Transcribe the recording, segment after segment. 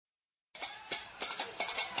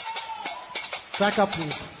Track up,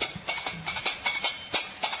 please.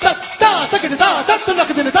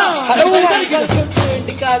 Hello and welcome to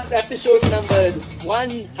Indicast episode number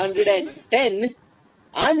 110.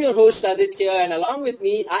 I'm your host Aditya, and along with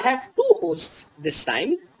me I have two hosts this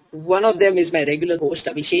time. One of them is my regular host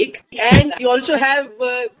Abhishek, and we also have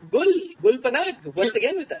Gul Panag once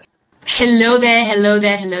again with us. Hello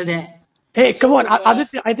there. Hey, come on,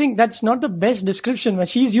 Aditya, I think that's not the best description.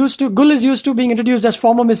 Gul is used to being introduced as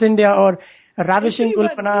former Miss India or ravishing Gul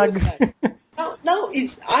Panag. Now,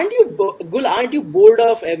 aren't you bored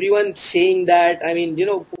of everyone saying that? I mean,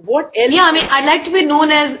 what else? Yeah, I'd like to be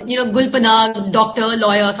known as, Gul Panag, doctor,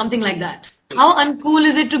 lawyer, something like that. How uncool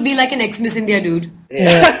is it to be like an ex-Miss India dude?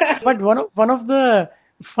 Yeah. But one of the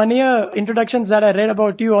funnier introductions that I read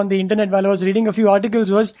about you on the internet while I was reading a few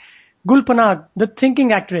articles was Gul Panag, the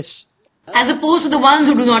thinking actress. As opposed to the ones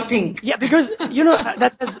who do not think. Yeah, because,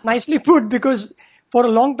 that was nicely put because for a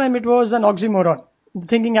long time it was an oxymoron, the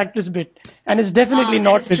thinking actress bit. And it's definitely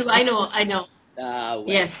not. That's true. I know. Well,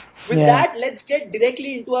 Yes. With that, let's get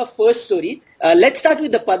directly into our first story. Let's start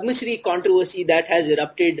with the Padma Shri controversy that has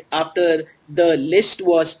erupted after the list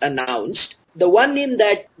was announced. The one name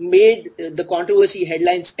that made the controversy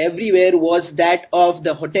headlines everywhere was that of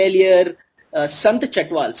the hotelier Sant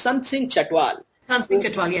Singh Chatwal. Something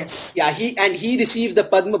Chatwal, yes. Yeah, he received the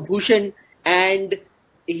Padma Bhushan and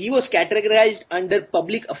he was categorized under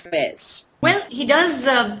public affairs. Well, he does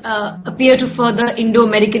appear to further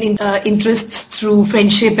Indo-American interests through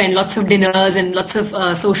friendship and lots of dinners and lots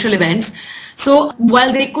of social events. So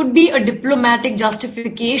while there could be a diplomatic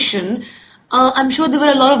justification, I'm sure there were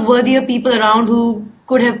a lot of worthier people around who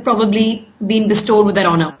could have probably been bestowed with that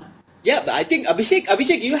honor. Yeah, but I think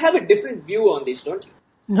Abhishek, you have a different view on this, don't you?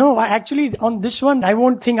 No, actually, on this one, I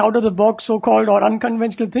won't think out of the box, so-called or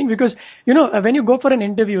unconventional thing, because, when you go for an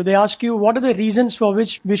interview, they ask you, what are the reasons for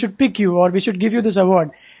which we should pick you or we should give you this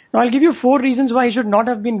award? Now, I'll give you 4 reasons why he should not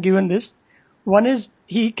have been given this. One is,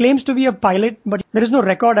 he claims to be a pilot, but there is no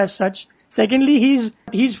record as such. Secondly,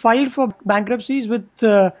 he's filed for bankruptcies with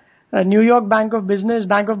New York Bank of Business,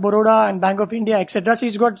 Bank of Baroda, and Bank of India, etc. So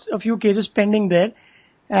he's got a few cases pending there.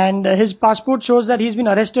 And his passport shows that he's been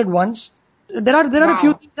arrested once. There are a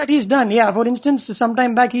few things that he's done. Yeah, for instance, some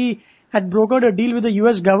time back he had brokered a deal with the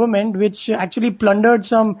US government which actually plundered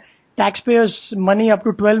some taxpayers' money up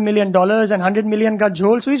to $12 million and 100 million got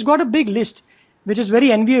jhol. So he's got a big list, which is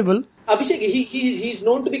very enviable. Abhishek, he's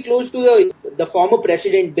known to be close to the former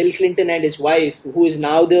president Bill Clinton and his wife, who is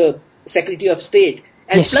now the Secretary of State.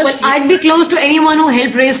 And yes. But I'd be close to anyone who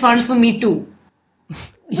helped raise funds for me too.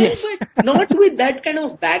 Yes. But not with that kind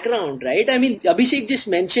of background, right? I mean, Abhishek just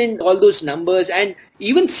mentioned all those numbers, and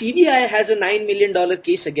even CBI has a $9 million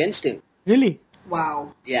case against him. Really?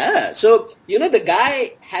 Wow. Yeah. So, the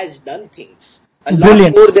guy has done things a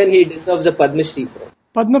Brilliant. lot more than he deserves a Padma Shri for.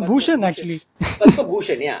 Padma Bhushan, actually. Padma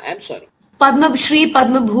Bhushan, yeah, I'm sorry. Padma Shri,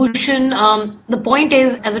 Padma Bhushan, the point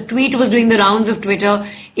is, as a tweet was doing the rounds of Twitter,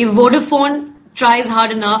 if Vodafone tries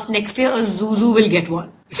hard enough, next year a Zuzu will get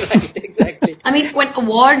one. Right, exactly. I mean, when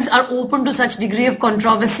awards are open to such degree of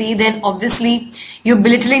controversy, then obviously you're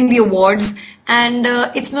belittling the awards and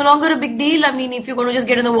it's no longer a big deal. I mean, if you're going to just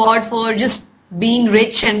get an award for just being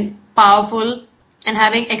rich and powerful and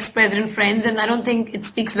having ex-president friends, and I don't think it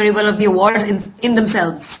speaks very well of the awards in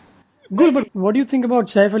themselves. Good, but what do you think about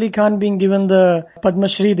Saif Ali Khan being given the Padma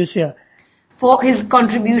Shri this year? For his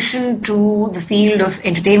contribution to the field of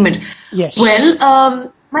entertainment. Yes.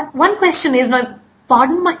 Well, one question is, now,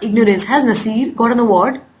 pardon my ignorance, has Nasir got an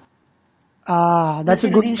award? That's a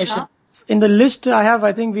good question. In the list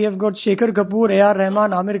I think we have got Shekhar Kapoor, A.R.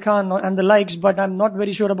 Rahman, Amir Khan and the likes, but I'm not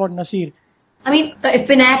very sure about Nasir. I mean, if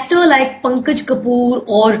an actor like Pankaj Kapoor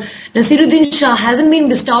or Nasiruddin Shah hasn't been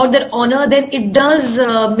bestowed that honor, then it does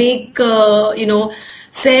make,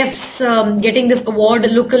 Saif's getting this award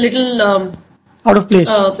look a little... out of place.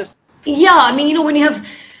 Yeah, I mean, when you have...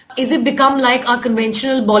 Is it become like our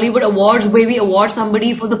conventional Bollywood awards where we award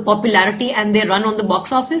somebody for the popularity and they run on the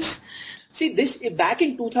box office? See, back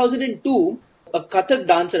in 2002, a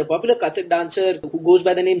popular Kathak dancer who goes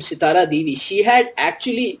by the name Sitara Devi, she had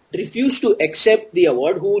actually refused to accept the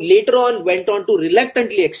award, who later on went on to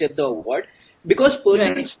reluctantly accept the award because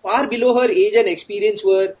persons far below her age and experience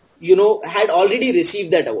were, had already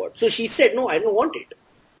received that award. So she said, no, I don't want it.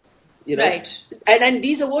 Right. And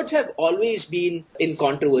these awards have always been in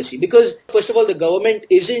controversy because, first of all, the government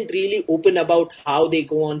isn't really open about how they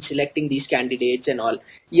go on selecting these candidates and all.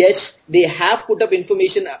 Yes, they have put up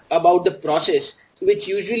information about the process, which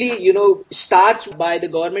usually, starts by the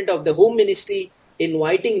government of the Home Ministry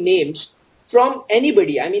inviting names from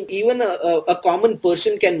anybody. I mean, even a common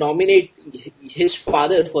person can nominate his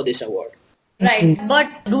father for this award. Right.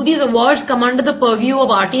 But do these awards come under the purview of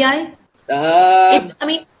RTI? I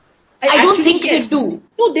don't Actually, think yes. they do.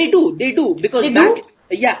 No, they do because They back. do?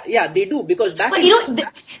 Yeah, they do because back. But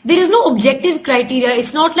there is no objective criteria.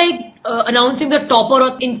 It's not like announcing the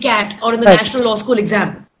topper in CAT or in the Right. National Law School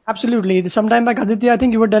exam. Absolutely. Sometime back, Aditya, I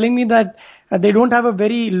think you were telling me that they don't have a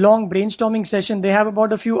very long brainstorming session. They have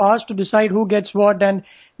about a few hours to decide who gets what, and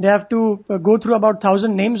they have to go through about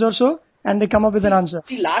 1,000 names or so, and they come up with an answer.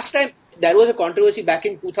 See, last time there was a controversy back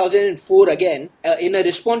in 2004 again. In a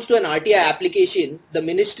response to an RTI application, the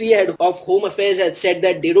Ministry of Home Affairs had said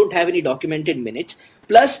that they don't have any documented minutes.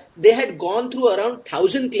 Plus, they had gone through around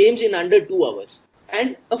 1,000 claims in under 2 hours.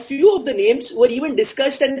 And a few of the names were even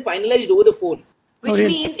discussed and finalized over the phone. Which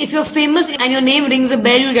means if you're famous and your name rings a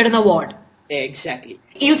bell, you'll get an award. Exactly.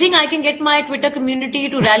 You think I can get my Twitter community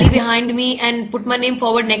to rally behind me and put my name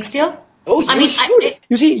forward next year? Oh, you should.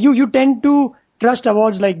 You see, you tend to trust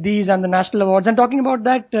awards like these and the national awards. And talking about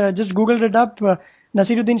that, just Googled it up.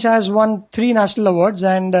 Nasiruddin Shah has won 3 national awards,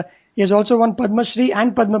 and he has also won Padma Shri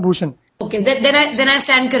and Padma Bhushan. Okay, then I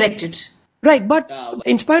stand corrected. Right, but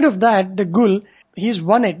in spite of that, the Gul, he's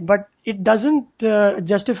won it, but it doesn't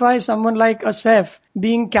justify someone like a Saif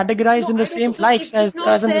being categorized in the same likes as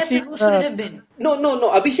in the same. Who should it have been? No,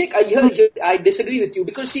 Abhishek, I disagree with you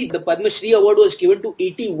because see, the Padma Shri award was given to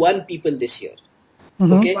 81 people this year.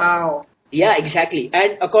 Mhm. Okay. Wow. Yeah, exactly.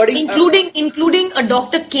 And according, including a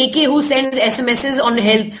Dr. KK who sends SMSs on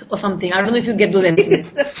health or something. I don't know if you get those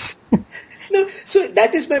SMSs. No, so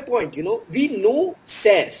that is my point. We know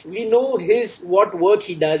Saif, we know what work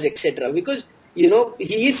he does, etc. Because he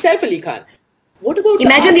is Saif Ali Khan. What about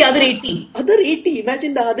Imagine the other 80.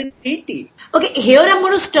 Imagine the other 80. Okay, here I'm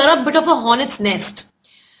going to stir up a bit of a hornet's nest.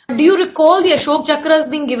 Do you recall the Ashok Chakras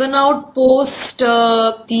being given out post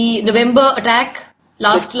the November attack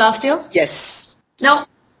last year? Yes. Now,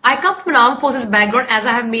 I come from an armed forces background, as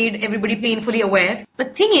I have made everybody painfully aware. The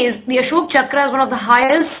thing is, the Ashok Chakra is one of the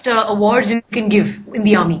highest awards you can give in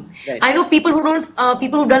the army. Right. I know people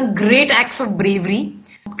who've done great acts of bravery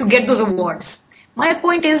to get those awards. My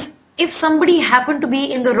point is, if somebody happened to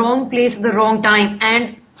be in the wrong place at the wrong time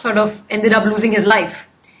and sort of ended up losing his life,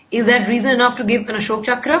 is that reason enough to give an Ashok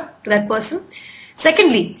Chakra to that person?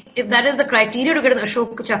 Secondly, if that is the criteria to get an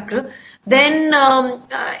Ashok Chakra, then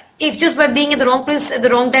if just by being in the wrong place at the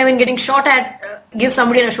wrong time and getting shot at, give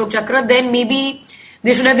somebody an Ashok Chakra, then maybe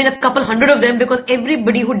there should have been a couple hundred of them, because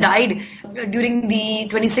everybody who died during the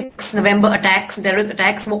 26 November attacks, terrorist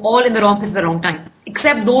attacks, were all in the wrong place at the wrong time.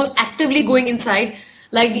 Except those actively going inside,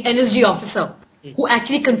 like the NSG officer, who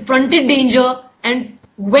actually confronted danger and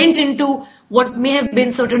went into what may have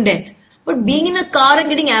been certain death. But being in a car and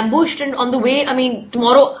getting ambushed and on the way,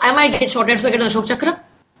 tomorrow I might get shot at, so I get an Ashok Chakra.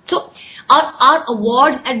 So our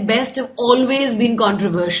awards at best have always been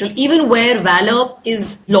controversial, even where valor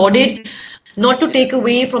is lauded, not to take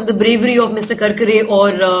away from the bravery of Mr. Karkare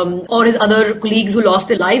or his other colleagues who lost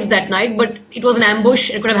their lives that night, but it was an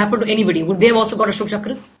ambush. It could have happened to anybody. Would they have also got Ashok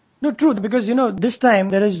Chakras? No, true, because this time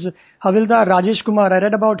there is Havildar Rajesh Kumar. I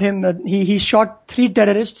read about him. He shot 3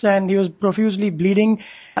 terrorists and he was profusely bleeding,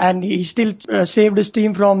 and he still saved his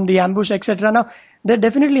team from the ambush, etc. Now, there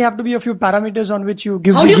definitely have to be a few parameters on which you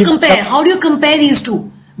give. How do you compare these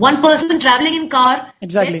two? One person traveling in car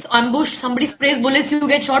Exactly. gets ambushed, somebody sprays bullets, you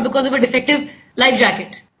get shot because of a defective life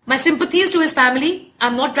jacket. My sympathies to his family.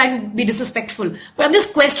 I'm not trying to be disrespectful, but I'm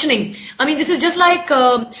just questioning. This is just like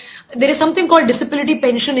there is something called disability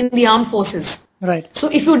pension in the armed forces. Right. So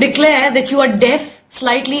if you declare that you are deaf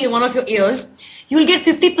slightly in one of your ears, you will get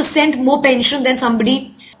 50% more pension than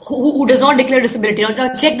somebody who does not declare disability.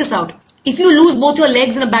 Now check this out. If you lose both your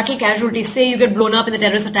legs in a battle casualty, say you get blown up in a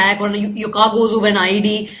terrorist attack or your car goes over an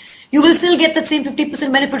IED, you will still get that same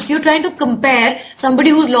 50% benefit. So you're trying to compare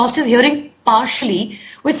somebody who's lost his hearing partially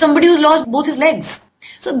with somebody who's lost both his legs.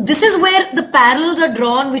 So this is where the parallels are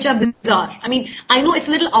drawn, which are bizarre. I know it's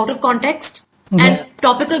a little out of context and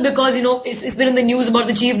topical because, it's been in the news about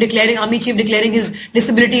the army chief declaring his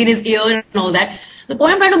disability in his ear and all that. The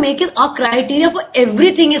point I'm trying to make is our criteria for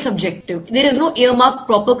everything is subjective. There is no earmarked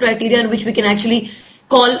proper criteria in which we can actually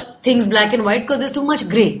call things black and white because there's too much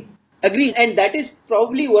grey. Agreed. And that is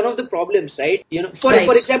probably one of the problems, right? For Right.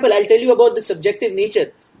 example, I'll tell you about the subjective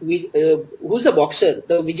nature. Who's the boxer?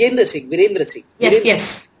 The Virendra Singh.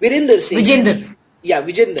 Yes. Virendra Singh. Vijender. Yeah,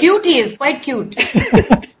 Vijender. Cute he is, quite cute.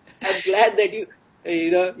 I'm glad that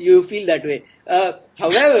you feel that way.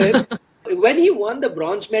 However, when he won the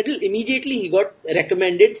bronze medal, immediately he got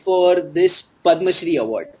recommended for this Padma Shri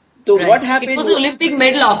award. So Right. what happened? It was an Olympic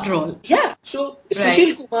medal after all. Yeah. So Right.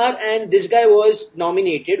 Sushil Kumar and this guy was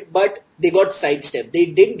nominated, but they got sidestepped. They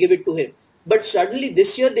didn't give it to him. But suddenly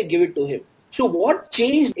this year they give it to him. So what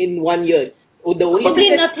changed in 1 year? The only Probably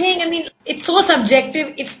thing nothing. I mean, it's so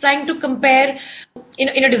subjective. It's trying to compare in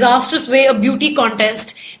a disastrous way a beauty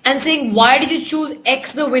contest and saying why did you choose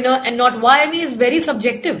X the winner and not Y? I mean, it's very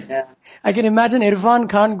subjective. Yeah. I can imagine Irfan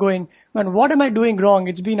Khan going, man, what am I doing wrong?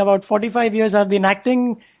 It's been about 45 years I've been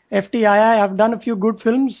acting, FTII, I've done a few good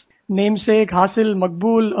films, Namesake, Hasil,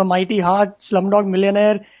 Makbool, A Mighty Heart, Slumdog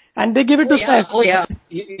Millionaire, and they give it to Saif. Oh yeah.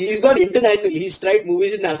 He's gone international. He's tried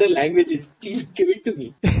movies in other languages. Please give it to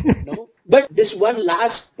me. No? But this one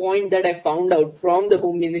last point that I found out from the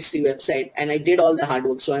Home Ministry website, and I did all the hard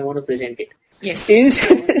work, so I want to present it, Yes.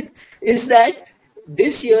 is that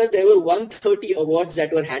this year there were 130 awards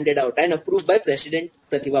that were handed out and approved by President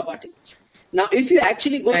Pratibha Patil. Now, if you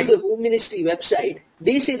actually go to the Home Ministry website,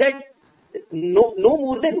 they say that no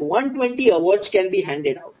more than 120 awards can be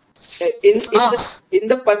handed out in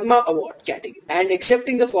the Padma Award category, and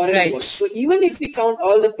accepting the foreign awards. So even if we count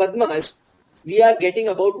all the Padmas, we are getting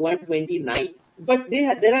about 129. But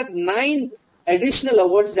there are 9 additional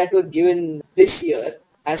awards that were given this year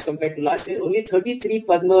as compared to last year. Only 33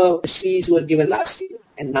 Padma Shris were given last year,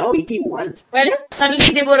 and now 81. Well,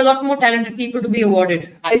 suddenly there were a lot more talented people to be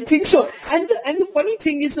awarded. I think so. And the funny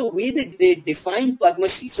thing is the way that they define Padma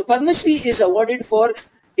Shri. So Padma Shri is awarded for,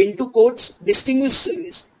 into quotes, distinguished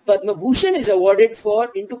service. Padma Bhushan is awarded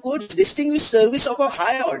for, into quotes, distinguished service of a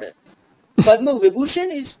high order. Padma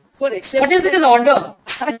Vibhushan is for exceptional. What is this order?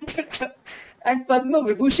 And Padma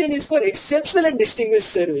Vibhushan is for exceptional and distinguished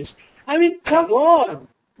service. I mean, come on.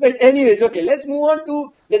 But anyways, okay, let's move on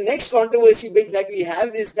to the next controversy bit that we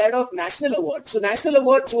have is that of national awards. So national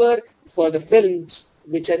awards were for the films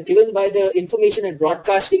which are given by the Information and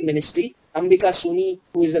Broadcasting Ministry. Ambika Soni,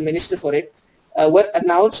 who is the minister for it, were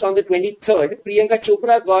announced on the 23rd. Priyanka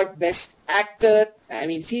Chopra got Best Actor,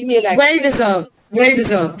 female actor. Well deserved. Well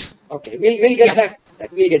deserved. Okay, we'll get back to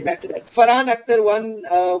that. We'll get back to that. Farhan Akhtar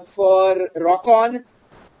won for Rock On.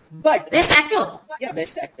 But Best actor. Yeah,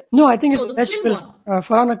 Best Actor. No, I think it's the Best film Film.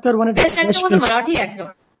 Farhan Akhtar won it. Best actor was a Marathi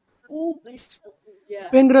actor. Oh, Best. Yeah.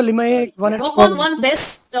 Upendra Limaye won it. Rock On won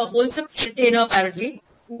Best Wholesome Entertainer apparently.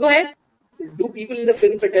 Go ahead. Do people in the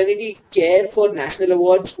film fraternity care for national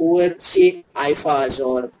awards over, say, IFAs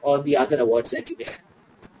or the other awards that you get?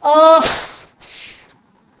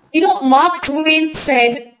 Mark Twain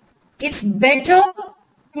said, it's better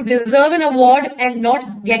to deserve an award and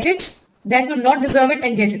not get it than to not deserve it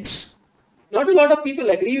and get it. Not a lot of people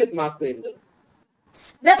agree with Mark Twain, though.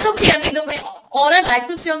 That's okay. All I'd like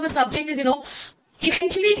to say on the subject is,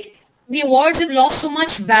 eventually the awards have lost so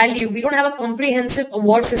much value. We don't have a comprehensive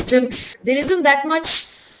award system. There isn't that much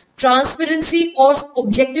transparency or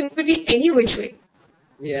objectivity any which way.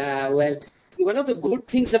 Yeah, well, one of the good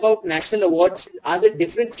things about national awards are the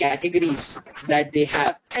different categories that they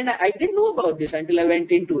have. And I didn't know about this until I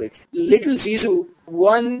went into it. Little Zizou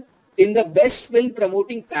won in the Best Film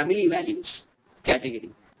Promoting Family Values category.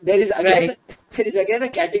 There is again a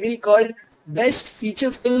category called Best Feature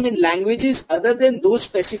Film in Languages Other Than Those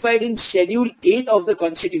Specified in Schedule 8 of the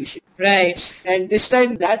Constitution. Right. And this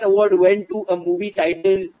time that award went to a movie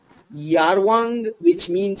titled Yarwang, which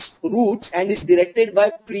means roots, and is directed by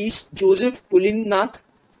priest Joseph Pulinath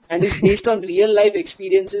and is based on real life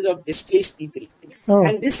experiences of displaced people. Oh.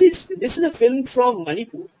 And this is a film from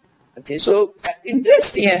Manipur. Okay, so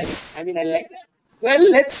interesting. Yes. I like that. Well,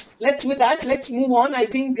 let's move on. I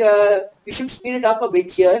think we should speed it up a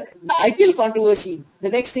bit here. The IPL controversy, the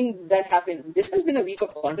next thing that happened, this has been a week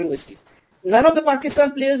of controversies. None of the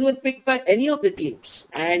Pakistan players were picked by any of the teams.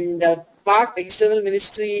 And Pak External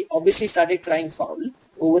Ministry obviously started crying foul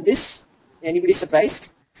over this. Anybody surprised?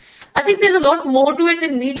 I think there's a lot more to it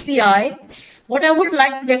than meets the eye. What I would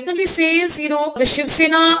like to definitely say is, the Shiv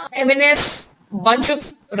Sena, MNS, bunch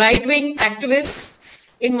of right-wing activists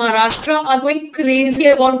in Maharashtra are going crazy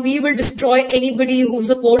about we will destroy anybody who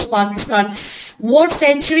supports Pakistan. What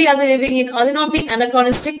century are they living in? Are they not being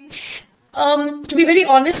anachronistic? To be very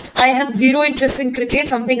honest, I have zero interest in cricket,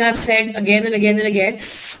 something I've said again and again and again.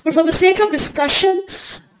 But for the sake of discussion,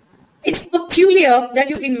 it's peculiar that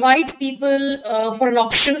you invite people for an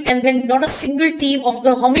auction and then not a single team of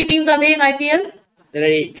how many teams are there in IPL? There are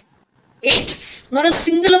 8. 8. Not a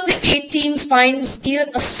single of the 8 teams finds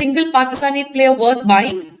either a single Pakistani player worth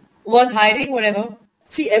buying, worth hiring, whatever.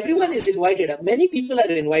 See, everyone is invited. Many people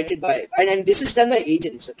are invited and this is done by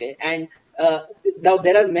agents, okay? And now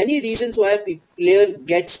there are many reasons why a player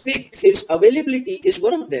gets picked. His availability is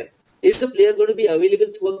one of them. Is the player going to be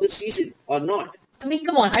available throughout the season or not?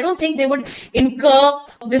 Come on. I don't think they would incur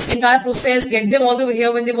this entire process, get them all the way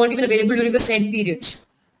here when they weren't even available during the said period.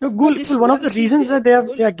 No, Gul, one of the reasons that they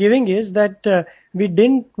are giving is that we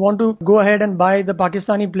didn't want to go ahead and buy the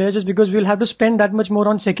Pakistani players just because we'll have to spend that much more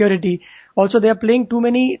on security. Also, they are playing too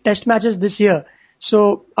many test matches this year.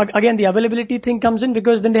 So again, the availability thing comes in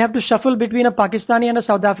because then they have to shuffle between a Pakistani and a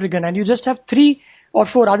South African, and you just have 3 or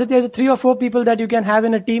 4. Aditya, is 3 or 4 people that you can have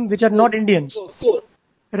in a team which are not Indians. 4.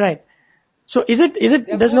 Right. So is it?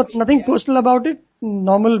 There's nothing personal about it.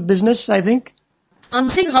 Normal business, I think. I'm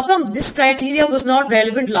saying, how come this criteria was not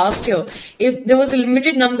relevant last year? If there was a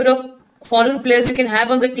limited number of foreign players you can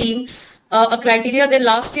have on the team, a criteria, then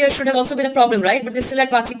last year should have also been a problem, right? But they still had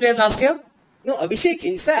Paki players last year. No, Abhishek,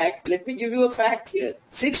 in fact, let me give you a fact here.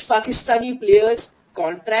 6 Pakistani players'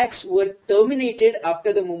 contracts were terminated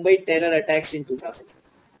after the Mumbai terror attacks in 2000.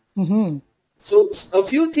 Mm-hmm. So a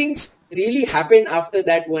few things really happened after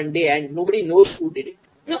that one day and nobody knows who did it.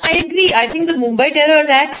 No, I agree. I think the Mumbai terror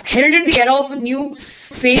attacks heralded the era of a new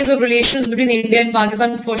phase of relations between India and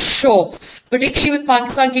Pakistan for sure. Particularly with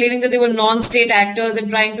Pakistan claiming that they were non-state actors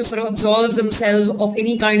and trying to sort of absolve themselves of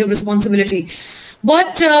any kind of responsibility.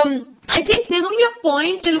 But I think there's only a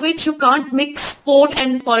point till which you can't mix sport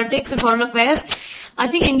and politics and foreign affairs. I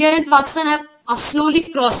think India and Pakistan are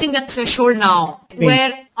slowly crossing that threshold now,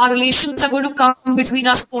 where our relations are going to come between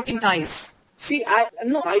our sporting ties. See, I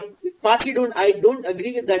don't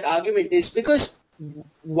agree with that argument. Is because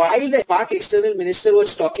while the Pak external minister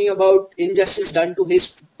was talking about injustice done to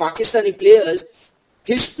his Pakistani players,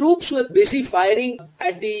 his troops were busy firing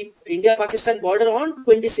at the India-Pakistan border on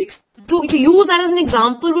 26th. To use that as an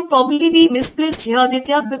example would probably be misplaced here,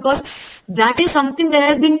 Aditya, because that is something that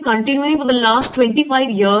has been continuing for the last 25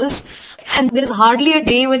 years, and there is hardly a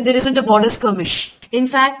day when there isn't a border skirmish. In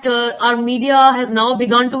fact, our media has now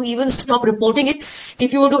begun to even stop reporting it.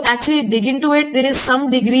 If you were to actually dig into it, there is some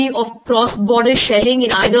degree of cross-border shelling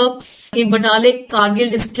in either in Batalik, Kargil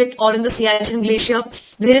district or in the Siachen glacier.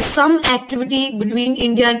 There is some activity between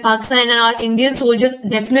India and Pakistan, and our Indian soldiers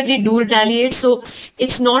definitely do retaliate. So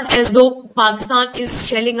it's not as though Pakistan is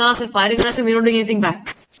shelling us and firing us and we're not doing anything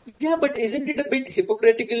back. Yeah, but isn't it a bit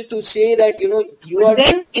hypocritical to say that, you are...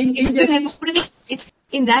 Then it's been hypocritical.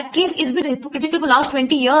 In that case, it's been hypocritical for the last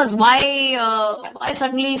 20 years. Why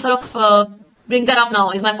suddenly sort of bring that up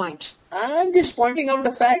now is my point. I'm just pointing out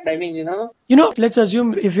the fact. Let's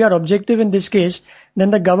assume if we are objective in this case,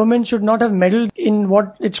 then the government should not have meddled in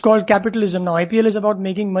what it's called capitalism. Now, IPL is about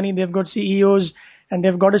making money. They've got CEOs and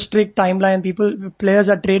they've got a strict timeline. Players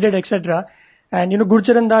are traded, etc. And,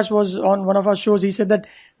 Gurcharan Das was on one of our shows. He said that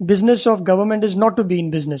business of government is not to be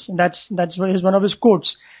in business. And that's one of his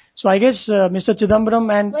quotes. So I guess Mr.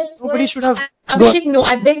 Chidambaram and nobody should have... Abhishek, no,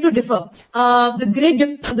 I beg to differ.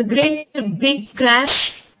 The great big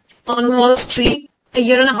crash on Wall Street a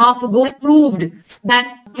year and a half ago proved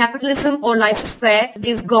that capitalism or laissez-faire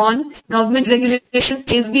is gone. Government regulation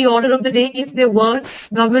is the order of the day. If there were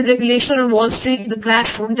government regulation on Wall Street, the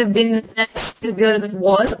crash wouldn't have been as severe as it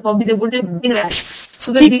was. Probably there wouldn't have been a crash.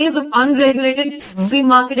 So the days of unregulated free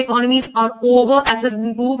market economies are over, as has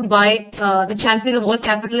been proved by the champion of all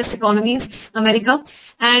capitalist economies, America.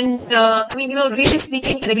 And really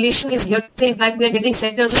speaking, regulation is here to stay. In fact, we are getting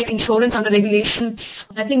sectors like insurance under regulation.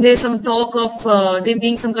 I think there is some talk of there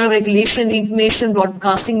being some kind of regulation in the information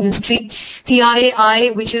broadcasting industry.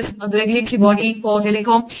 TRAI, which is the regulatory body for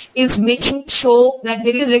telecom, is making sure that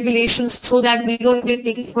there is regulation so that we don't get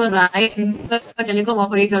taken for a ride by telecom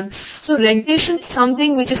operators. So regulation is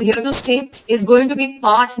something which is here to stay, is going to be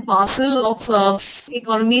part and parcel of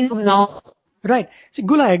economy from now. Right. See,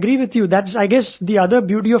 Gul, I agree with you. That's, I guess, the other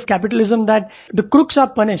beauty of capitalism, that the crooks are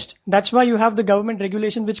punished. That's why you have the government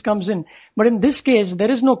regulation which comes in. But in this case,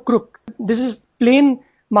 there is no crook. This is plain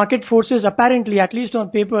market forces, apparently, at least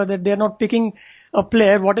on paper, that they're not picking a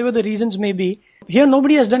player, whatever the reasons may be. Here,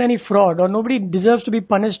 nobody has done any fraud, or nobody deserves to be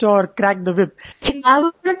punished or crack the whip. If I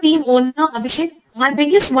were a team owner, Abhishek, my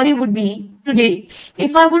biggest worry would be today,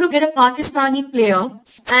 if I were to get a Pakistani player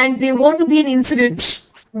and there were to be an incident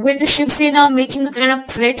with the Shiv Sena making the kind of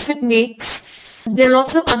threats it makes, there are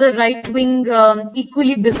lots of other right-wing,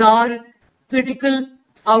 equally bizarre, critical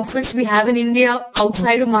outfits we have in India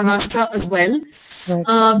outside of Maharashtra as well. Right.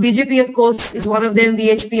 BJP, of course, is one of them.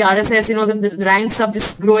 VHP, RSS, the ranks are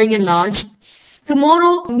just growing and large.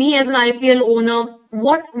 Tomorrow, me as an IPL owner,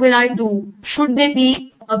 what will I do? Should there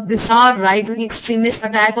be a bizarre right-wing extremist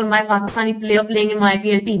attack on my Pakistani player playing in my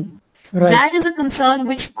IPL team? Right. That is a concern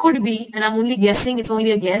which could be, and I'm only guessing, it's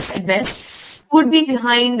only a guess at best, could be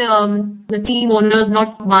behind the team owners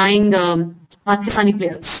not buying Pakistani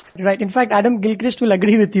players. Right. In fact, Adam Gilchrist will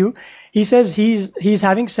agree with you. He says he's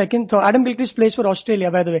having second thought. Adam Gilchrist plays for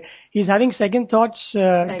Australia, by the way. He's having second thoughts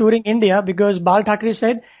touring India because Bal Thackeray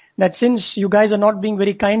said that since you guys are not being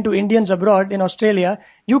very kind to Indians abroad in Australia,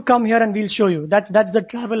 you come here and we'll show you. That's the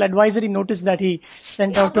travel advisory notice that he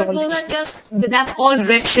sent out to But all. that's all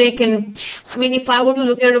rhetoric. And I mean, if I were to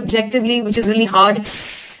look at it objectively, which is really hard,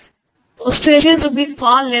 Australians would be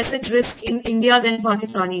far less at risk in India than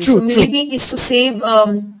Pakistanis. True, so maybe it's to save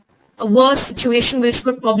a worse situation which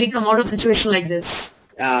could probably come out of a situation like this.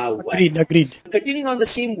 Agreed. Continuing on the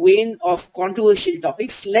same vein of controversial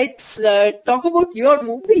topics, let's talk about your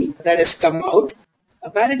movie that has come out.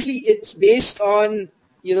 Apparently, it's based on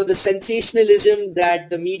the sensationalism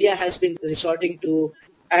that the media has been resorting to,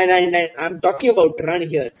 and I'm talking about Run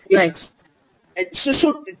here. Right.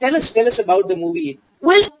 So tell us about the movie.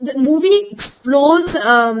 Well, the movie explores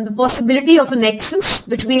the possibility of a nexus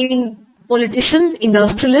between politicians,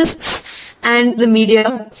 industrialists, and the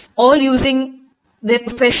media, all using their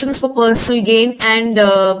professions for personal gain and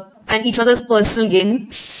each other's personal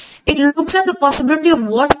gain. It looks at the possibility of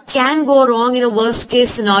what can go wrong in a worst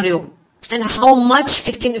case scenario and how much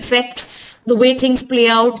it can affect the way things play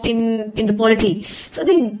out in the polity. So I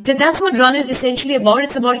think that's what Run is essentially about.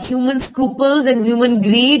 It's about human scruples and human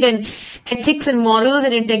greed and ethics and morals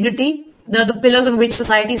and integrity, the pillars on which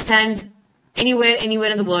society stands anywhere in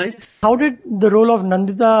the world. How did the role of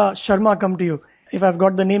Nandita Sharma come to you? If I've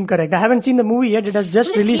got the name correct. I haven't seen the movie yet. It has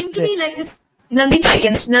just released. It came to me like this.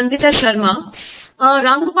 Nandita Sharma.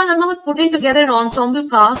 Ram Gopal Verma was putting together an ensemble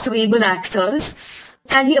cast of able actors.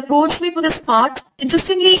 And he approached me for this part.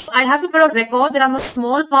 Interestingly, I have to put on record that I'm a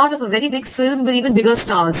small part of a very big film with even bigger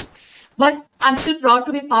stars. But I'm still proud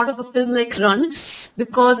to be part of a film like Run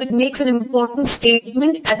because it makes an important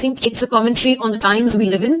statement. I think it's a commentary on the times we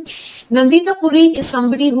live in. Nandita Puri is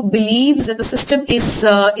somebody who believes that the system is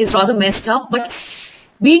rather messed up, but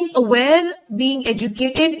being aware, being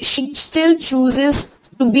educated, she still chooses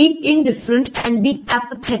to be indifferent and be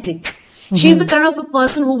apathetic. Mm-hmm. She's the kind of a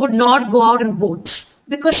person who would not go out and vote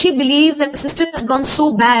because she believes that the system has gone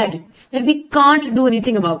so bad that we can't do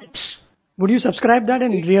anything about it. Would you subscribe that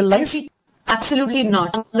in real life? Absolutely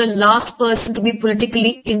not. I'm the last person to be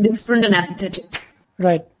politically indifferent and apathetic.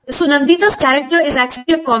 Right. So Nandita's character is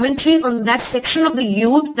actually a commentary on that section of the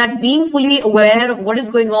youth that being fully aware of what is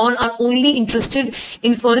going on are only interested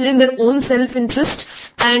in furthering their own self-interest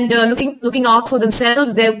and looking out for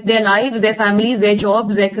themselves, their lives, their families, their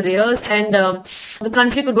jobs, their careers, and the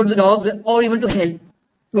country could go to the dogs or even to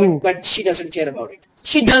hell. But she doesn't care about it.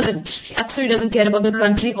 She doesn't. She absolutely doesn't care about the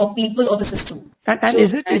country or people or the system. And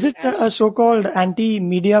is it a so-called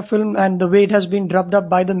anti-media film and the way it has been drubbed up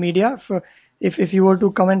by the media? If you were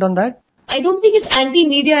to comment on that? I don't think it's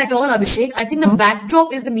anti-media at all, Abhishek. I think the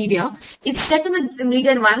backdrop is the media. It's set in the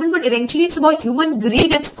media environment, but eventually it's about human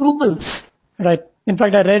greed and scruples. Right. In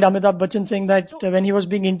fact, I read Amitabh Bachchan saying that when he was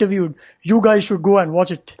being interviewed, you guys should go and watch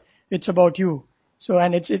it. It's about you. So,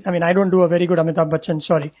 and I don't do a very good Amitabh Bachchan,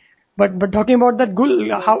 sorry. But talking about that,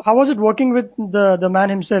 Gul, how was it working with the man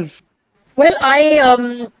himself? Well, I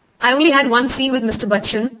only had one scene with Mr.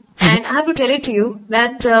 Bachchan, and I have to tell it to you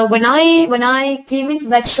that when I came in for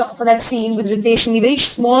that scene with Ritesh, in a very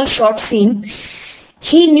small short scene,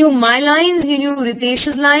 he knew my lines, he knew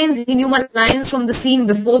Ritesh's lines, he knew my lines from the scene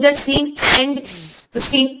before that scene and the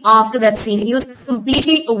scene after that scene. He was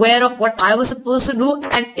completely aware of what I was supposed to do,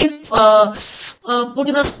 and if put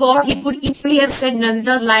in a spot, he could easily have said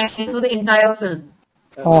Nandita's line for the entire film.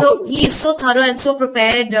 So he is so thorough and so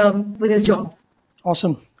prepared with his job.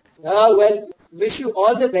 Awesome. Well, wish you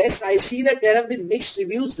all the best. I see that there have been mixed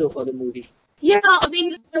reviews though for the movie. Yeah, I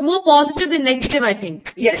mean, more positive than negative, I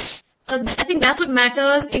think. Yes. I think that's what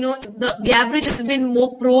matters. The average has been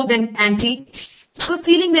more pro than anti. I have a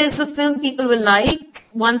feeling there's a film people will like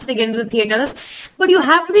once they get into the theaters. But you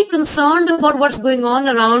have to be concerned about what's going on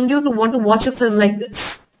around you to want to watch a film like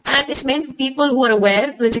this. And it's meant for people who are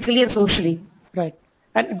aware politically and socially. Right.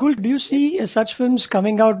 And Gul, do you see such films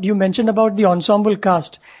coming out? You mentioned about the ensemble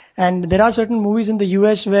cast. And there are certain movies in the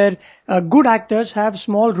US where good actors have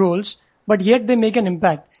small roles, but yet they make an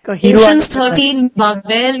impact. Ocean's 13,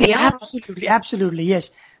 Babel, yeah. Absolutely, yes.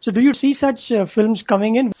 So do you see such films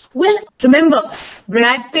coming in? Well, remember,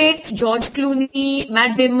 Brad Pitt, George Clooney,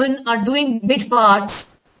 Matt Damon are doing big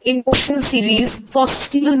parts in Ocean series for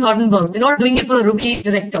Steven Soderbergh. They're not doing it for a rookie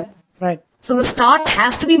director. Right. So the start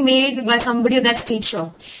has to be made by somebody of that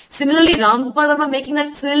stature. Similarly, Ram Gopal Verma making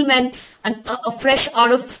that film and a fresh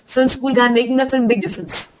out of film school guy making that film, big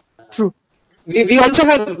difference. True. We also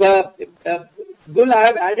have Gul, I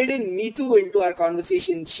have added in Meetu into our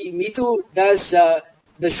conversation. Meetu does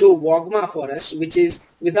the show Wogma for us, which is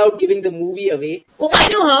without giving the movie away. Oh, I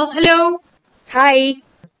know her. Hello. Hi.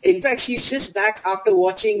 In fact, she's just back after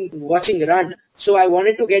watching Run. So I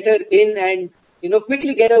wanted to get her in and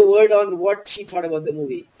quickly get a word on what she thought about the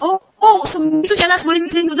movie. So Meetu, tell us what do you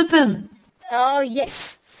think of the film?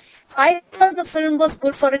 Yes. I thought the film was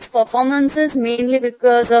good for its performances, mainly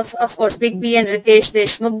because of course, Big B and Ritesh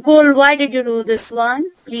Deshmukh. Gul, why did you do this one?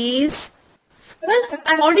 Please. Well,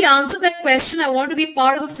 I've already answered that question. I want to be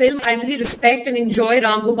part of the film. I really respect and enjoy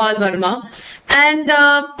Ram Gopal Verma. And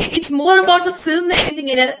it's more about the film than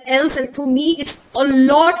anything else. And for me, it's a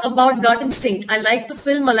lot about gut instinct. I like the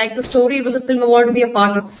film. I like the story. It was a film I wanted to be a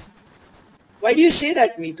part of. Why do you say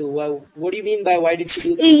that, Meetu? What do you mean by why did she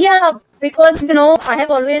do that? Yeah, because, I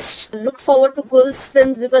have always looked forward to Gul's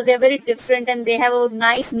films because they're very different and they have a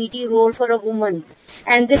nice, meaty role for a woman.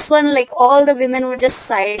 And this one, like, all the women were just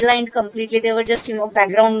sidelined completely. They were just,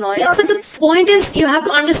 background noise. Yeah, but the point is, you have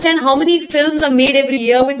to understand how many films are made every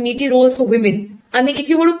year with meaty roles for women. I mean, if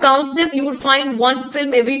you were to count them, you would find one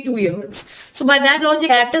film every 2 years. So by that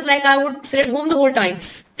logic, actors like I would sit at home the whole time.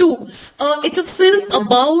 2, it's a film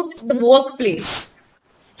about the workplace.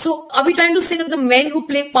 So are we trying to say that the men who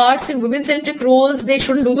play parts in women-centric roles, they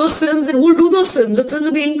shouldn't do those films? And who will do those films? The film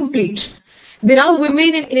will be incomplete. There are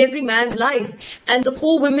women in every man's life. And the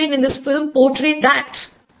 4 women in this film portray that.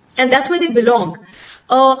 And that's where they belong.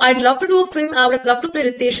 I'd love to do a film. I would love to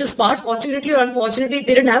play Ritesh's part. Fortunately or unfortunately,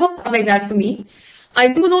 they didn't have a part like that for me. I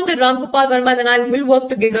do know that Ram Gopal Verma and I will work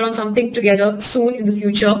together on something together soon in the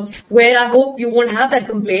future, where I hope you won't have that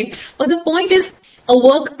complaint. But the point is, a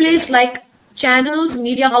workplace like channels,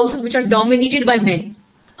 media houses which are dominated by men.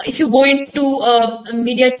 If you go into a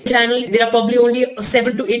media channel, there are probably only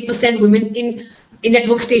 7 to 8% women in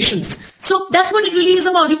network stations. So that's what it really is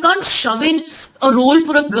about. You can't shove in a role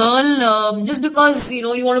for a girl just because you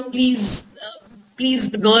want to please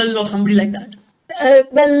the girl or somebody like that.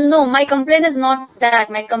 Well, no, my complaint is not that.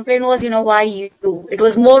 My complaint was, why you? It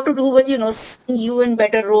was more to do with, seeing you in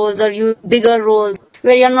better roles or you bigger roles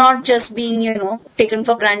where you're not just being, taken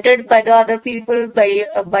for granted by the other people, by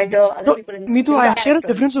the other people. Meetu, I share a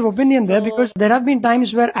difference of opinion there because there have been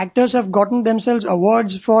times where actors have gotten themselves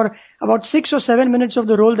awards for about 6 or 7 minutes of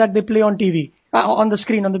the role that they play on TV, on the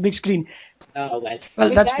screen, on the big screen. Well, Well,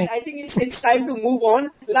 that's that, I think it's time to move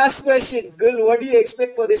on. Last question, Gul, what do you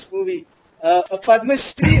expect for this movie? A Padma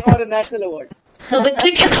Shri or a national award? No, the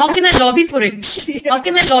trick is how can I lobby for it? Yeah. How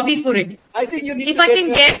can I lobby for it? I think you need If to I can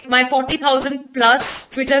get my 40,000 plus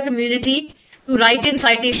Twitter community to write in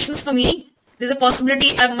citations for me, there's a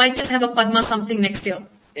possibility I might just have a Padma something next year.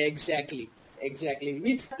 Exactly.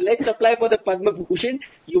 Let's apply for the Padma Bhushan.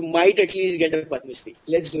 You might at least get a Padma Shri.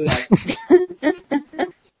 Let's do that.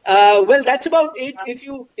 Well, that's about it. If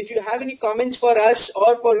you have any comments for us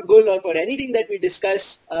or for Gul or for anything that we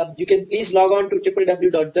discuss, you can please log on to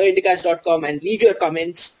www.theindicast.com and leave your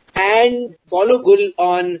comments and follow Gul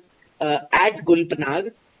on at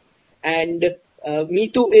Gulpanag, and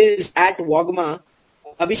Meetu is at Wagma.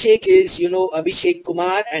 Abhishek is Abhishek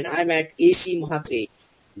Kumar, and I'm at AC Mahatre.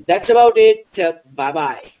 That's about it. Bye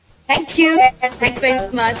bye. Thank you. Thanks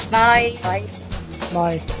very much. Bye. Bye.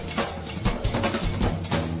 Bye.